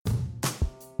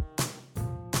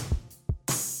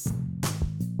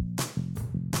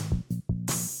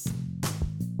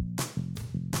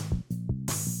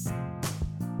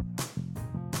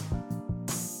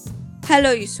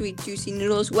Hello, you sweet juicy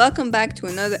noodles. Welcome back to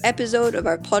another episode of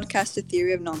our podcast, The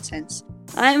Theory of Nonsense.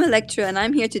 I'm Electra, and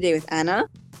I'm here today with Anna.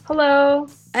 Hello.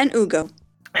 And Ugo.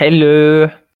 Hello.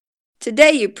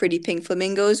 Today, you pretty pink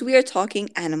flamingos, we are talking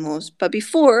animals. But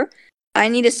before, I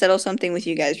need to settle something with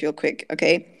you guys real quick,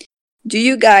 okay? Do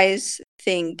you guys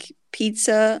think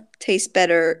pizza tastes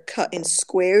better cut in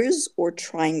squares or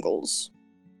triangles?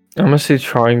 I'm gonna say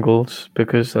triangles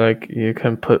because you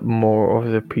can put more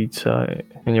of the pizza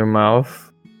in your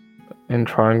mouth in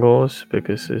triangles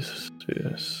because it's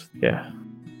just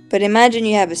But imagine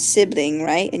you have a sibling,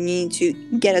 right? And you need to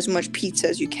get as much pizza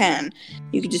as you can.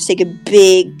 You could just take a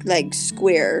big,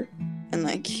 square and,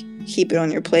 keep it on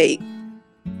your plate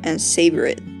and savor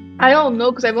it. I don't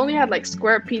know because I've only had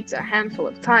square pizza a handful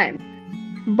of times,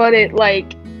 but it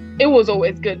was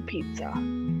always good pizza.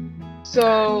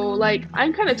 So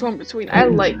I'm kind of torn between. I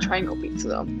like triangle pizza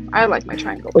though. I like my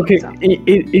triangle pizza. Okay,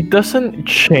 it doesn't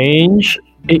change.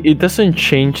 It doesn't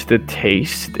change the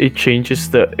taste. It changes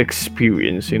the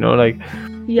experience.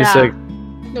 Yeah.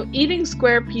 No, eating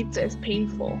square pizza is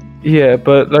painful. Yeah,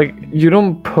 but you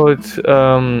don't put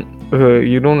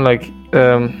you don't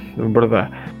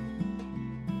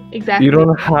Exactly. you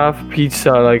don't have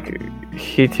pizza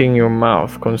hitting your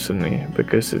mouth constantly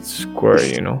because it's square.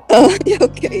 Oh,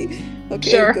 okay.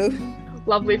 Sure. Go.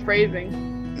 Lovely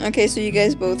phrasing. Okay, so you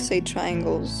guys both say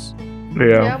triangles.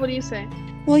 Yeah, what do you say?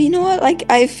 Well, you know what?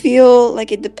 I feel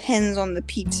like it depends on the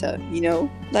pizza,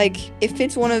 if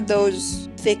it's one of those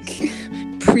thick,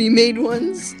 pre-made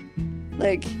ones,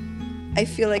 I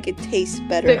feel like it tastes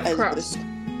better Thick as crust.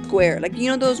 a square.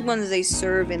 Those ones they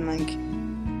serve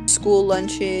in, school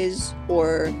lunches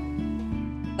or,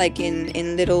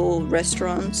 in little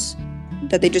restaurants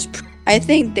that they just... I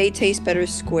think they taste better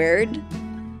squared.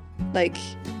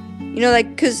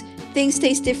 Because... things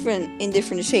taste different in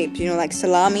different shapes.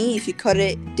 Salami, if you cut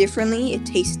it differently, it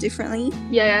tastes differently.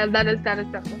 Yeah, that is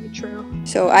definitely true.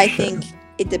 So I think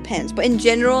it depends. But in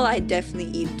general, I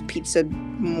definitely eat pizza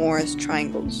more as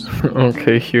triangles.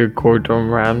 Okay, here Gordon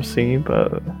Ramsay,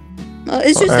 but Well,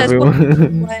 it's just that's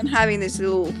everyone. why I'm having this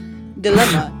little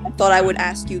dilemma. I thought I would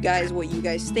ask you guys what you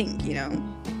guys think,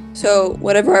 So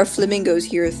whatever our flamingos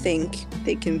here think,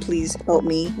 they can please help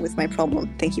me with my problem.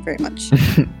 Thank you very much.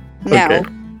 Now, Okay.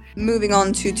 moving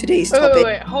on to today's Wait, topic.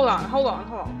 wait, hold on.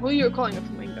 Who are you calling a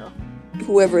flamingo?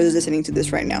 Whoever is listening to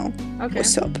this right now, Okay.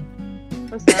 what's up?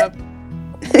 What's up?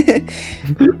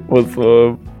 What's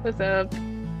up? What's up?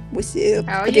 What's up?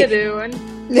 How Okay. you doing?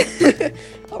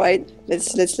 All right,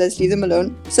 let's leave them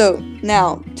alone. So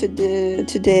now to the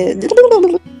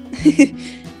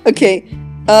okay.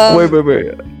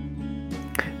 Wait.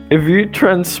 If you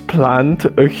transplant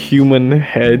a human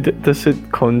head, does it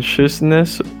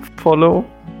consciousness follow?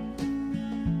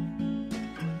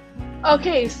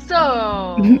 Okay,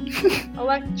 so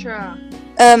Electra.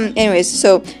 Anyways,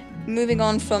 so moving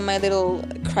on from my little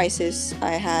crisis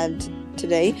I had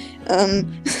today.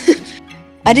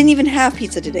 I didn't even have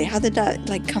pizza today. How did that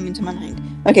come into my mind?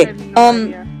 Okay. I have no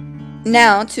idea.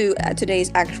 Now to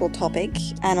today's actual topic,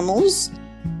 animals.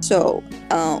 So,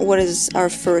 what is our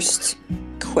first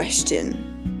question?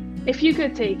 If you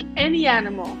could take any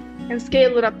animal and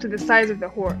scale it up to the size of a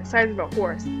horse,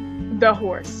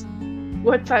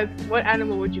 what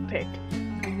animal would you pick?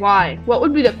 And why? What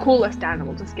would be the coolest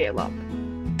animal to scale up?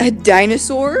 A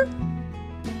dinosaur?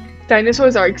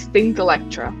 Dinosaurs are extinct,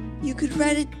 Electra. You could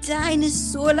ride a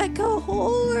dinosaur like a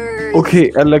horse.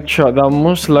 Okay, Electra, that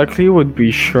most likely would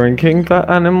be shrinking that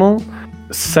animal.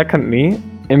 Secondly,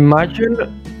 imagine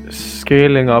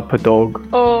scaling up a dog,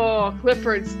 Oh,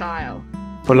 Clifford style.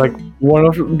 but one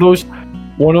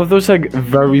of those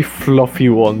very fluffy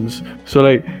ones. So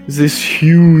it's this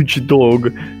huge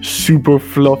dog, super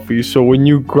fluffy. So when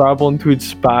you grab onto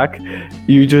its back,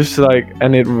 you just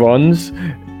and it runs,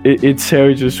 its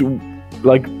hair just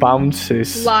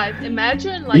bounces. Live.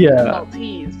 Imagine Yeah. a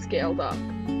Maltese scaled up.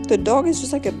 The dog is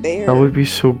just like a bear. That would be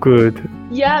so good.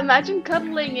 Yeah, imagine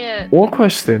cuddling it. One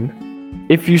question: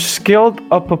 if you scaled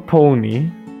up a pony,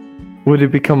 would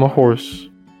it become a horse?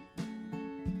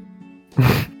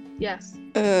 Yes.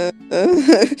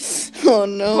 Oh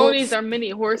no. Ponies are mini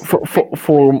horses.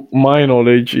 For my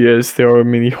knowledge, yes, there are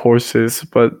mini horses,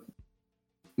 but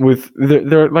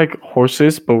they're like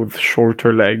horses but with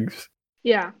shorter legs.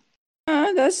 Yeah.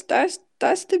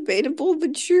 That's debatable,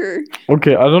 but sure.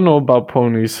 Okay, I don't know about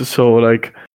ponies, so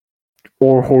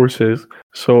or horses.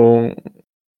 So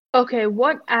Okay,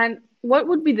 what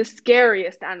would be the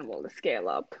scariest animal to scale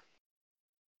up?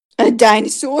 A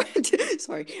dinosaur.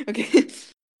 Sorry. Okay.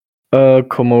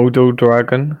 Komodo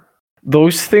dragon.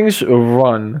 Those things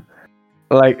run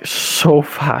so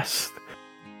fast.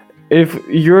 if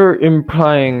you're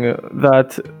implying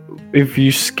that if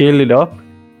you scale it up,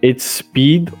 its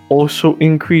speed also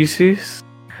increases.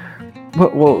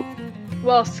 Well,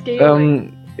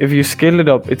 scaling. If you scale it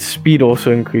up, its speed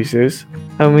also increases.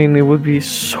 I mean, it would be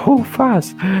so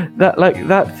fast.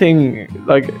 That thing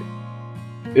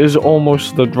is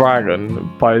almost the dragon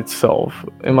by itself.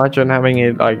 Imagine having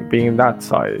it being that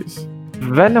size.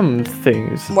 Venom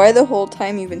things. Why the whole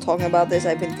time you've been talking about this,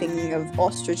 I've been thinking of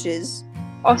ostriches.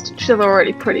 Ostriches are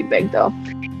already pretty big, though.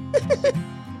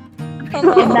 Come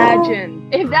on. Imagine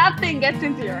if that thing gets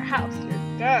into your house,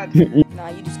 you're dead. Nah,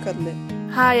 you just cuddle it.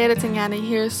 Hi, Editing Annie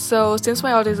here. So, since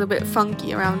my audio is a bit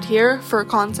funky around here, for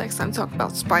context, I'm talking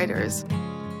about spiders.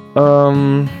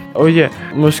 Oh yeah,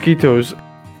 mosquitoes.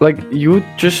 You'd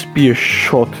just be a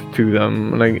shot to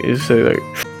them.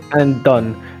 And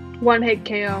done. One hit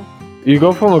KO. You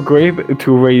go from a grape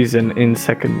to raisin in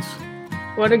seconds.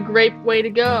 What a great way to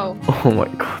go. Oh my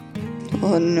god.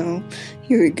 Oh no.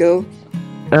 Here we go.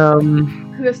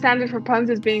 The standard for puns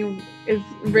is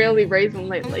really raisin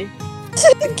lately.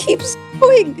 It keeps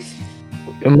going.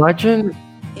 Imagine.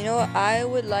 You know, I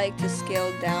would like to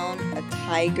scale down a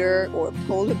tiger or a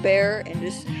polar bear and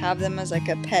just have them as a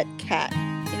pet cat.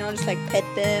 You know, just pet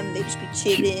them. They just be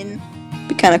chilling.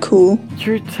 Be kind of cool.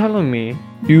 You're telling me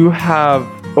you have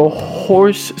a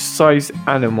horse-sized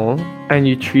animal and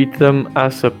you treat them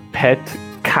as a pet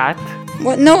cat?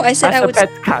 What? No, I said As I a would. pet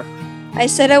cat. I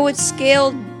said I would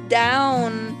scale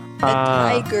down a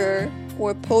tiger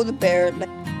or a polar bear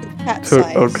cat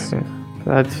size. Okay,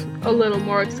 that's A little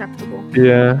more acceptable.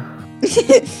 yeah.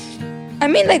 I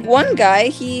mean, one guy,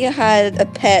 he had a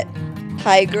pet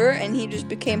tiger and he just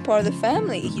became part of the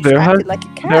family. He just acted like a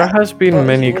cat. There has been but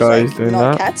many he was, guys doing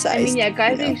not that. cat sized. I mean, yeah,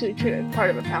 guys are usually treated as part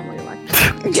of a family like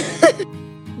that.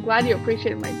 I'm glad you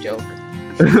appreciated my joke.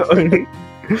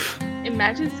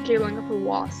 Imagine scaling up a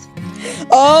wasp.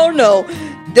 Oh no,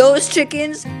 those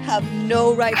chickens have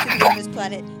no right to be on this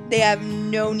planet. They have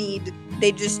no need.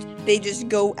 They just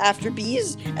go after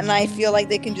bees, and I feel like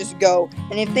they can just go.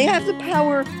 And if they have the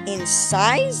power in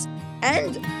size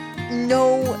and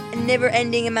no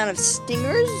never-ending amount of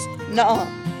stingers, nah,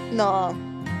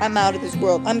 I'm out of this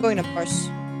world. I'm going to Mars.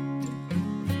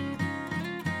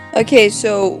 Okay,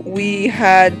 so we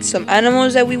had some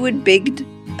animals that we would get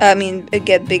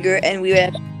bigger, and we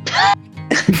would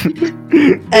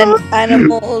and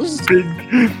animals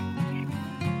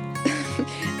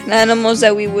animals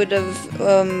that we would have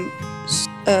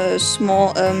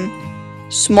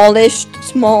smallish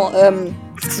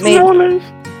Smallish.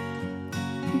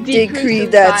 decree. in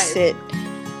That's size. it.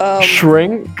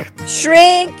 Shrink.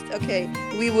 Shrinked. Okay,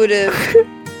 we would have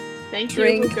Thank you,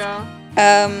 Drink. Luca.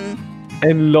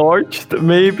 Enlarged,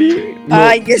 maybe?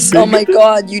 I guess. Oh my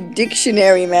god, you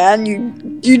dictionary man,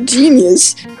 you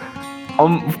genius.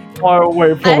 I'm far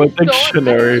away from a I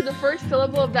dictionary. heard the first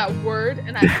syllable of that word,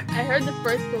 and I heard the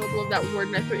first syllable of that word,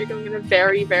 and I thought you were going in a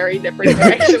very, very different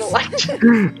direction, Electra.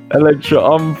 Electra,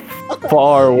 I'm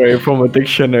far away from a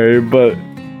dictionary, but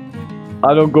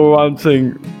I don't go around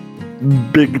saying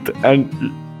big and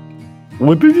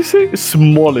what did you say?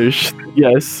 Smallish.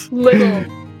 Yes. Little.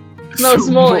 No,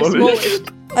 smallish.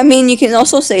 I mean, you can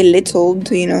also say littled,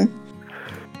 you know.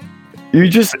 You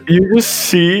just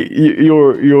see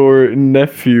your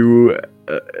nephew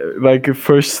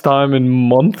first time in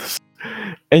months,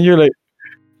 and you're like,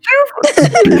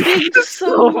 Thank you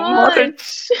so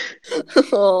much.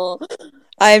 Oh,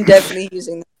 I am definitely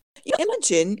using that. Yeah,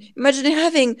 imagine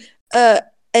having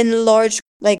enlarged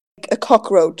like a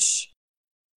cockroach.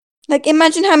 Like,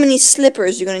 imagine how many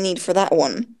slippers you're gonna need for that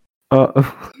one.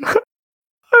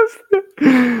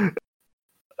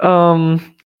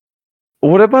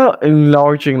 What about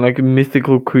enlarging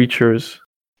mythical creatures?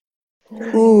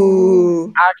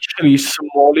 Ooh. Actually,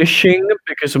 smallishing,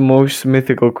 because most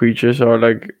mythical creatures are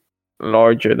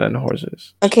larger than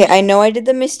horses. Okay, I know I did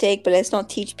the mistake, but let's not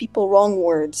teach people wrong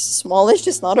words. Smallish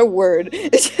is not a word.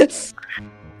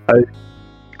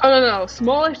 Oh no,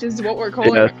 smallish is what we're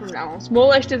calling Yeah. it from now on.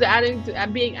 Smallish is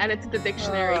being added to the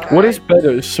dictionary. What is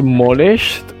better,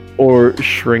 smallish or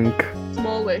shrink?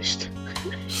 Smallish?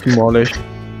 Smallish.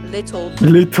 Little.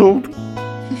 Little.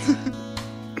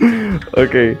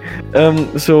 Okay.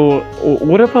 So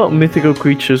what about mythical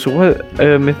creatures? What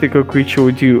mythical creature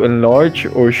would you enlarge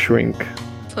or shrink?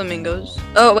 Flamingos.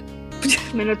 Oh,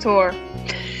 Minotaur.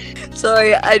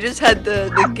 sorry, I just had the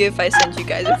gif I sent you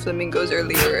guys of flamingos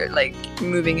earlier,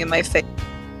 moving in my face.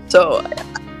 So,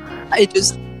 I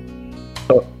just...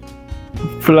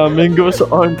 Flamingos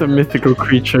aren't mythical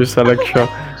creatures, Electra.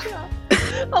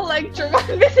 Electra, what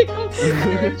mythical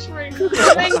creature shrink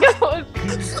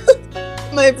flamingos?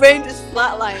 My brain just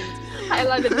flatlined.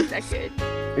 Highlight of the decade.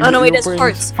 Oh no, wait, Your that's brain's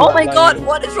hearts. Oh my god, flatlining.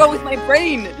 what is wrong with my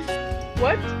brain?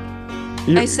 What?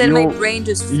 I said my You're- brain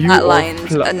just you are flatlined,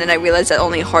 flat- and then I realized that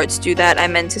only hearts do that. I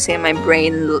meant to say my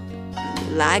brain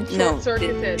lagged. No,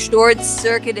 Short-circuited.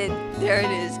 short-circuited. There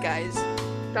it is, guys.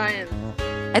 Science.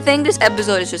 I think this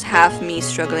episode is just half me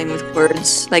struggling with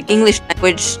words, like English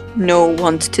language. No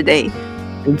want today.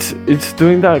 It's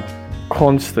doing that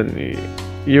constantly.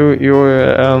 Your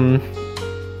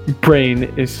brain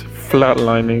is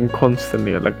flatlining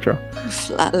constantly, Electra.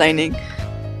 Flatlining.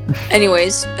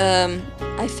 Anyways,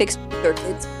 I fixed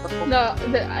circuits. No,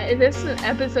 this is an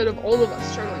episode of all of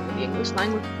us struggling with the English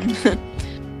language.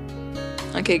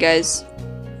 Okay, guys.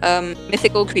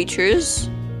 Mythical creatures.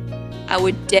 I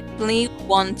would definitely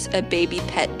want a baby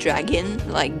pet dragon.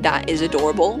 Like, that is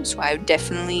adorable. So I would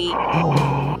definitely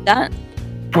that.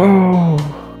 Bro.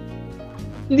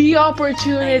 The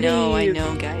opportunity. I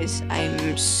know, guys.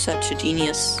 I'm such a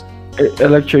genius.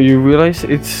 Electra, you realize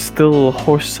it's still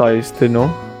horse-sized, you know?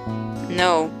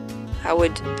 No, I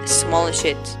would smallish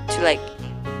it to like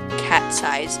cat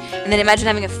size, and then imagine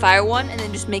having a fire one, and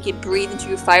then just make it breathe into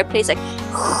your fireplace, like,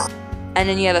 and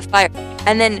then you have a fire.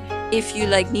 And then if you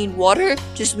like need water,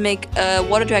 just make a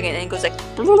water dragon, and it goes like,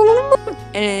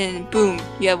 and then boom,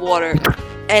 you have water.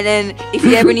 And then if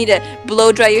you ever need to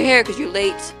blow dry your hair because you're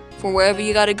late for wherever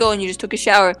you gotta go, and you just took a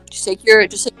shower, just take your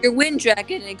wind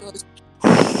dragon, and it goes,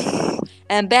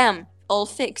 and bam, all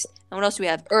fixed. And what else do we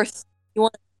have? Earth.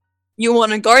 You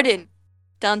want a garden?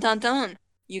 Dun.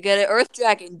 You get an earth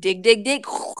dragon. Dig.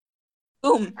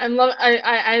 Boom. I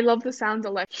love the sound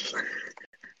of like.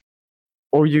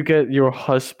 Or you get your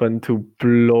husband to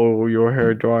blow your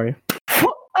hair dry.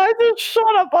 I just shut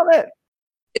up on it.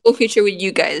 What creature would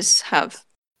you guys have?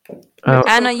 Uh,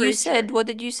 Anna, you creature. said, what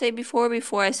did you say before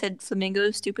I said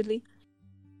flamingos stupidly?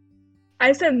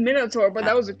 I said Minotaur, but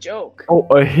that was a joke. Oh,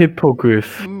 a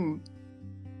hippogriff. Ooh.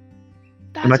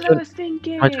 That's what I imagine- was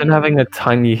thinking. Imagine having a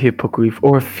tiny hippogriff or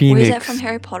a Where phoenix. is that from,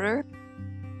 Harry Potter?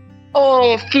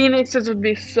 Oh, phoenixes would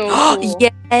be so cool.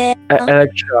 Yeah.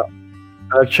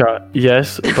 Electra,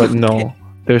 yes, but no.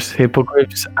 There's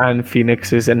hippogriffs and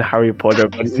phoenixes in Harry Potter,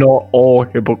 but not all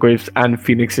hippogriffs and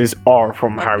phoenixes are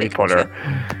from Okay, Harry Potter.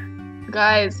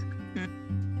 Guys,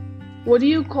 what do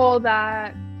you call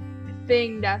that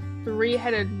thing, that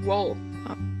three-headed wolf?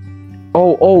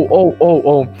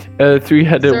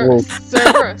 Three-headed wolf.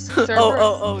 Cerberus.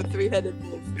 Oh, three-headed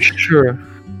wolf. Sure.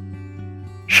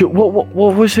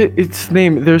 What was its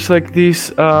name? There's like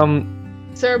these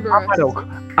Cerberus.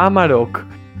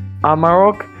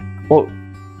 Amarok. Well,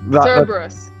 that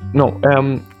Cerberus. no.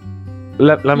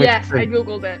 Let me Yes, I explain.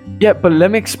 googled it. Yeah, but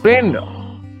let me explain.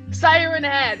 Siren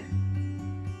Head.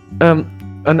 An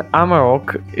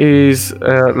Amarok is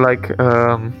like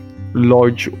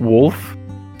large wolf.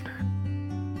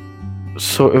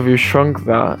 So if you shrunk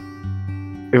that,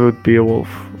 it would be a wolf.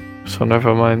 So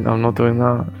never mind. I'm not doing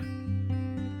that.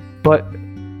 But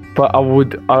I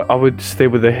would stay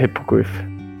with the hippogriff.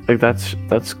 Like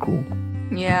that's cool.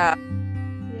 Yeah.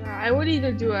 Yeah, I would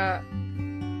either do a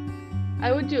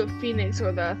phoenix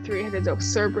or the three-headed dog.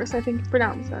 Cerberus, I think you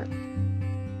pronounce that.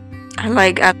 I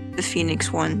like the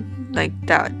phoenix one. Like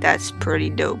that's pretty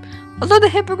dope. Although the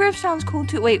hippogriff sounds cool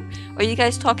too. Wait, are you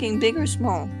guys talking big or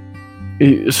small?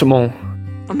 Small.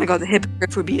 Oh my god, the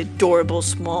hippogriff would be adorable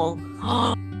small.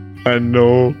 I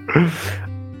know.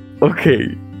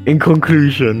 Okay. In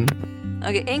conclusion.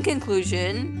 Okay, in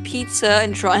conclusion, pizza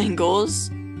and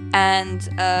triangles, and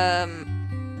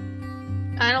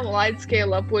Animal I'd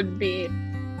scale up would be,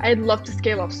 I'd love to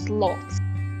scale up sloths,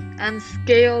 and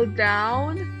scale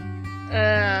down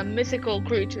mythical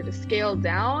creature. To scale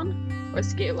down or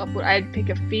scale up, I'd pick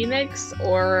a phoenix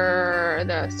or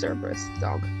the Cerberus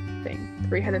dog thing,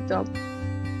 three-headed dog.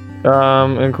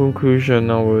 In conclusion,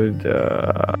 I would.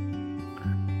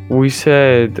 We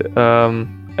said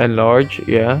enlarge,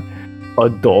 yeah, a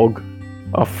dog,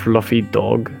 a fluffy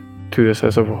dog, to the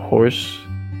size of a horse.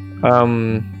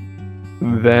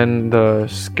 Then the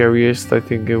scariest, I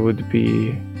think it would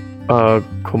be a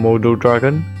Komodo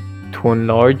dragon. To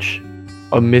enlarge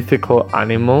a mythical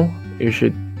animal,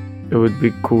 it would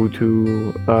be cool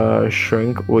to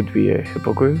shrink. Would be a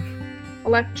hippogriff.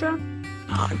 Electra?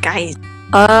 oh, guys.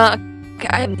 Okay,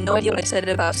 I have no idea what I said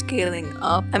about scaling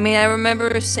up. I mean, I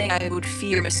remember saying I would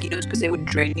fear mosquitoes because they would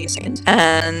drain me a second.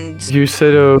 And You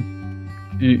said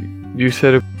you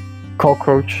said a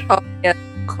cockroach. oh yeah,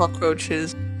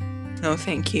 cockroaches. No,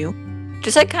 thank you.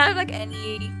 Just like kind of like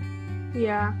any,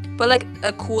 Yeah. but like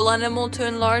a cool animal to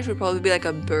enlarge would probably be like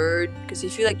a bird because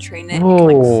if you like train it, you can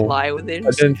like Whoa. fly with it. I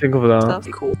didn't think of that. That'd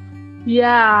be cool.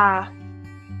 Yeah.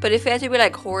 But if it had to be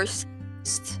like horse,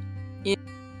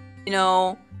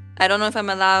 I don't know if I'm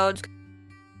allowed.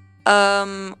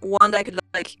 One that I could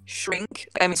like shrink.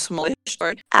 I mean, smallish.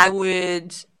 Sorry. I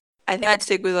think I'd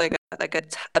stick with like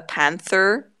a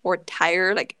panther or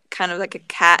tiger, like kind of like a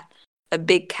cat, a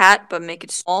big cat, but make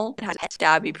it small.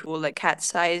 That'd be cool, like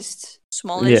cat-sized,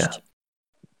 smallish. Yeah.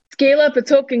 Scale up a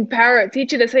talking parrot.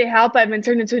 Teach it to say help. I've been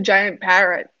turned into a giant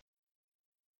parrot.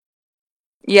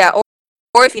 Yeah,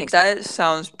 or a phoenix. That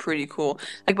sounds pretty cool.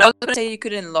 Like, I was gonna say you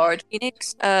could enlarge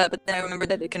phoenix, but then I remember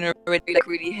that it can already be like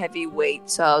really heavy weight.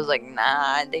 So I was like,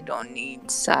 nah, they don't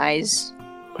need size.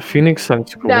 Phoenix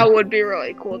sounds cool. That would be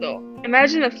really cool, though.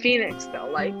 Imagine a phoenix, though.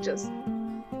 Like, just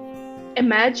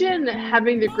imagine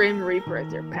having the Grim Reaper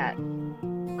as your pet.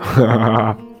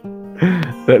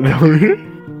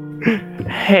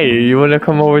 Hey, you wanna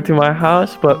come over to my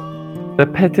house? But the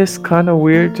pet is kind of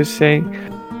weird to say.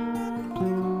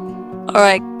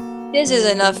 Alright, this is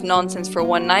enough nonsense for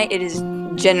one night. It is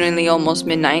genuinely almost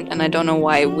midnight, and I don't know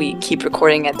why we keep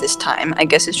recording at this time. I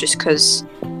guess it's just because,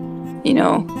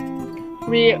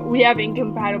 we have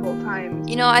incompatible times.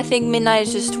 I think midnight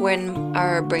is just when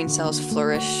our brain cells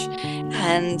flourish,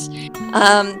 and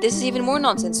this is even more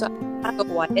nonsense. So I go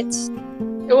quiet.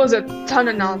 It was a ton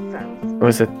of nonsense. It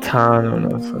was a ton of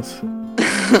nonsense.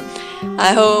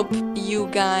 I hope you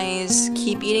guys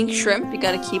keep eating shrimp. You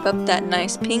gotta keep up that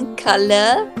nice pink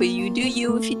color, but you do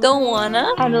you if you don't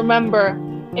wanna. And remember,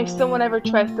 if someone ever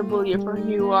tries to bully you for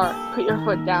who you are, put your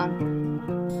foot down.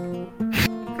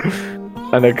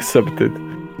 Unaccepted.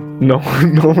 No,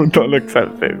 don't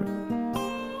accept it.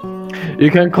 You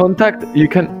can contact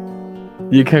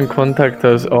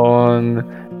us on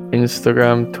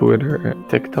Instagram, Twitter,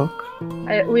 TikTok.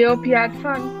 We hope you had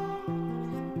fun.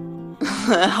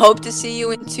 Hope to see you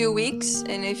in 2 weeks,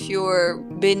 and if you're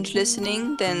binge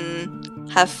listening, then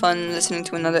have fun listening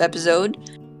to another episode.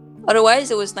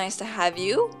 Otherwise, it was nice to have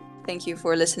you. Thank you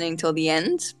for listening till the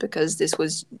end, because this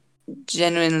was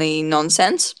genuinely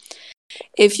nonsense.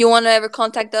 If you want to ever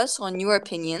contact us on your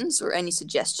opinions or any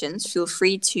suggestions, feel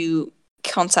free to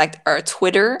contact our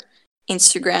Twitter,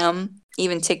 Instagram,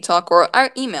 even TikTok, or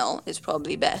our email is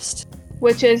probably best.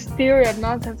 Which is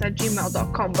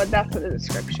theoryofnonsense@gmail.com, but that's in the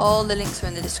description. All the links are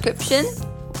in the description.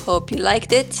 Hope you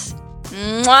liked it.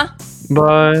 Mwah!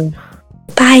 Bye.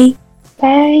 Bye.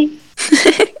 Bye.